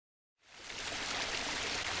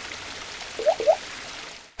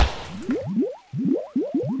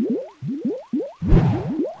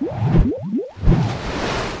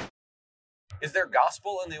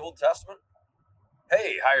gospel in the Old Testament?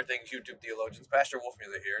 Hey, Higher Things YouTube theologians, Pastor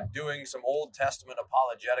Wolfmueller here, doing some Old Testament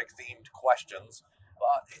apologetic themed questions.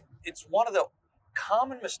 It's one of the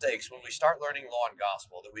common mistakes when we start learning law and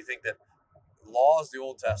gospel that we think that law is the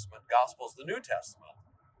Old Testament, gospel is the New Testament.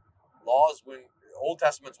 Law is when Old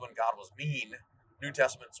Testament's when God was mean, New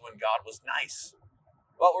Testament's when God was nice.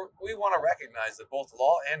 Well, we want to recognize that both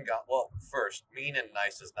law and God, first, mean and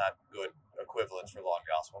nice is not good equivalents for law and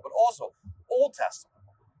gospel, but also Old Testament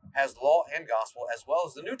has law and gospel as well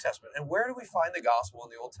as the New Testament. And where do we find the gospel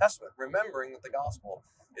in the Old Testament? Remembering that the gospel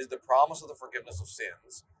is the promise of the forgiveness of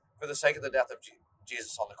sins for the sake of the death of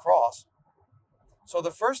Jesus on the cross. So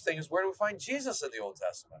the first thing is, where do we find Jesus in the Old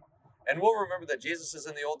Testament? And we'll remember that Jesus is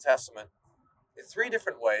in the Old Testament in three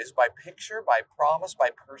different ways: by picture, by promise, by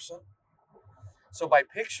person. So by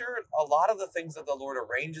picture, a lot of the things that the Lord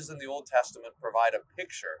arranges in the Old Testament provide a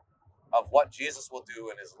picture of what Jesus will do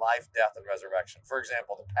in his life, death, and resurrection. For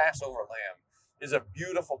example, the Passover lamb is a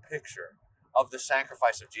beautiful picture of the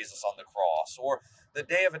sacrifice of Jesus on the cross. Or the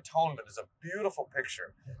Day of Atonement is a beautiful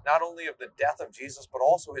picture, not only of the death of Jesus, but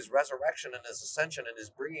also his resurrection and his ascension and his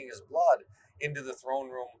bringing his blood into the throne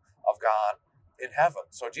room of God in heaven.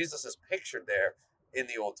 So Jesus is pictured there in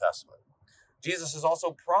the Old Testament. Jesus is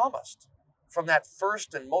also promised. From that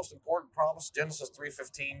first and most important promise, Genesis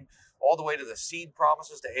 3:15, all the way to the seed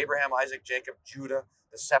promises to Abraham, Isaac, Jacob, Judah.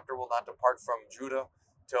 The scepter will not depart from Judah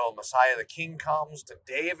till Messiah the King comes. To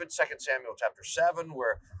David, 2 Samuel chapter 7,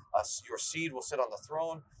 where your seed will sit on the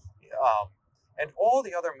throne. And all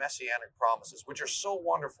the other messianic promises, which are so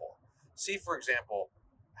wonderful. See, for example,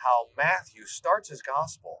 how Matthew starts his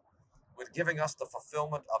gospel with giving us the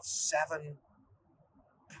fulfillment of 7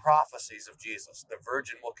 prophecies of Jesus. The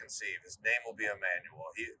virgin will conceive. His name will be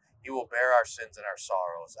Emmanuel. He will bear our sins and our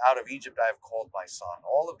sorrows. Out of Egypt I have called my son.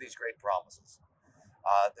 All of these great promises.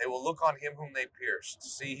 They will look on him whom they pierced.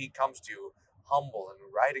 See, he comes to you humble and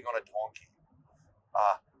riding on a donkey.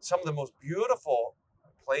 Some of the most beautiful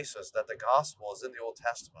places that the gospel is in the Old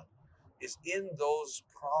Testament is in those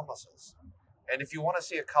promises. And if you want to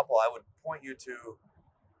see a couple, I would point you to,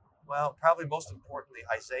 probably most importantly,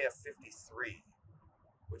 Isaiah 53.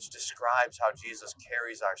 Which describes how Jesus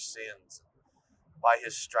carries our sins. By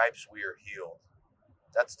his stripes we are healed.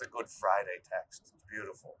 That's the Good Friday text. It's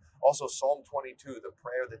beautiful. Also, Psalm 22, the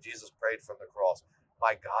prayer that Jesus prayed from the cross.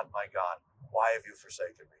 My God, why have you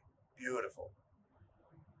forsaken me? Beautiful.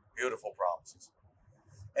 Beautiful promises.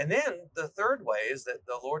 And then the third way is that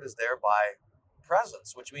the Lord is there by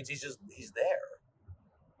presence, which means he's there.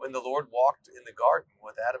 When the Lord walked in the garden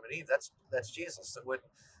with Adam and Eve, that's Jesus. When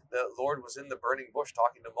the Lord was in the burning bush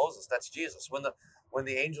talking to Moses, that's Jesus. When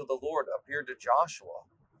the angel of the Lord appeared to Joshua,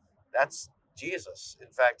 that's Jesus.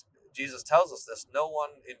 In fact, Jesus tells us this. No one,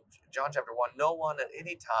 in John chapter 1, no one at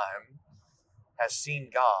any time has seen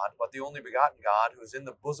God, but the only begotten God, who is in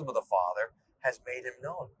the bosom of the Father, has made him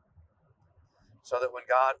known. So that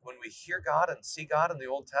when we hear God and see God in the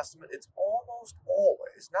Old Testament, it's almost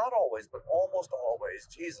always, not always, but almost always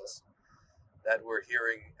Jesus that we're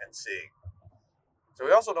hearing and seeing. So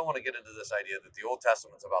we also don't want to get into this idea that the Old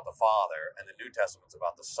Testament's about the Father and the New Testament's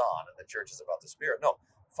about the Son and the church is about the Spirit. No,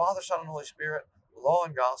 Father, Son, and Holy Spirit, law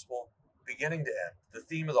and gospel, beginning to end. The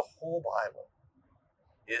theme of the whole Bible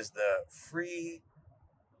is the free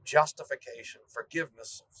justification,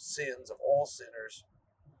 forgiveness of sins of all sinners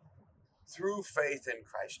through faith in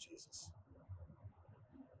Christ Jesus.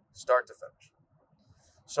 Start to finish.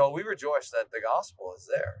 So we rejoice that the gospel is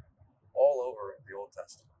there all over the Old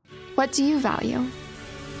Testament. What do you value?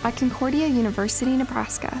 At Concordia University,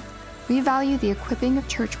 Nebraska, we value the equipping of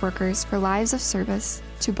church workers for lives of service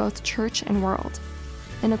to both church and world.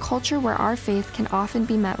 In a culture where our faith can often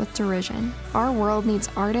be met with derision, our world needs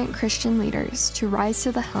ardent Christian leaders to rise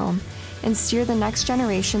to the helm and steer the next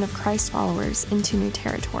generation of Christ followers into new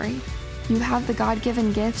territory. You have the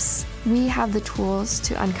God-given gifts, we have the tools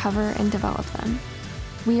to uncover and develop them.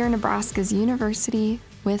 We are Nebraska's university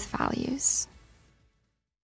with values.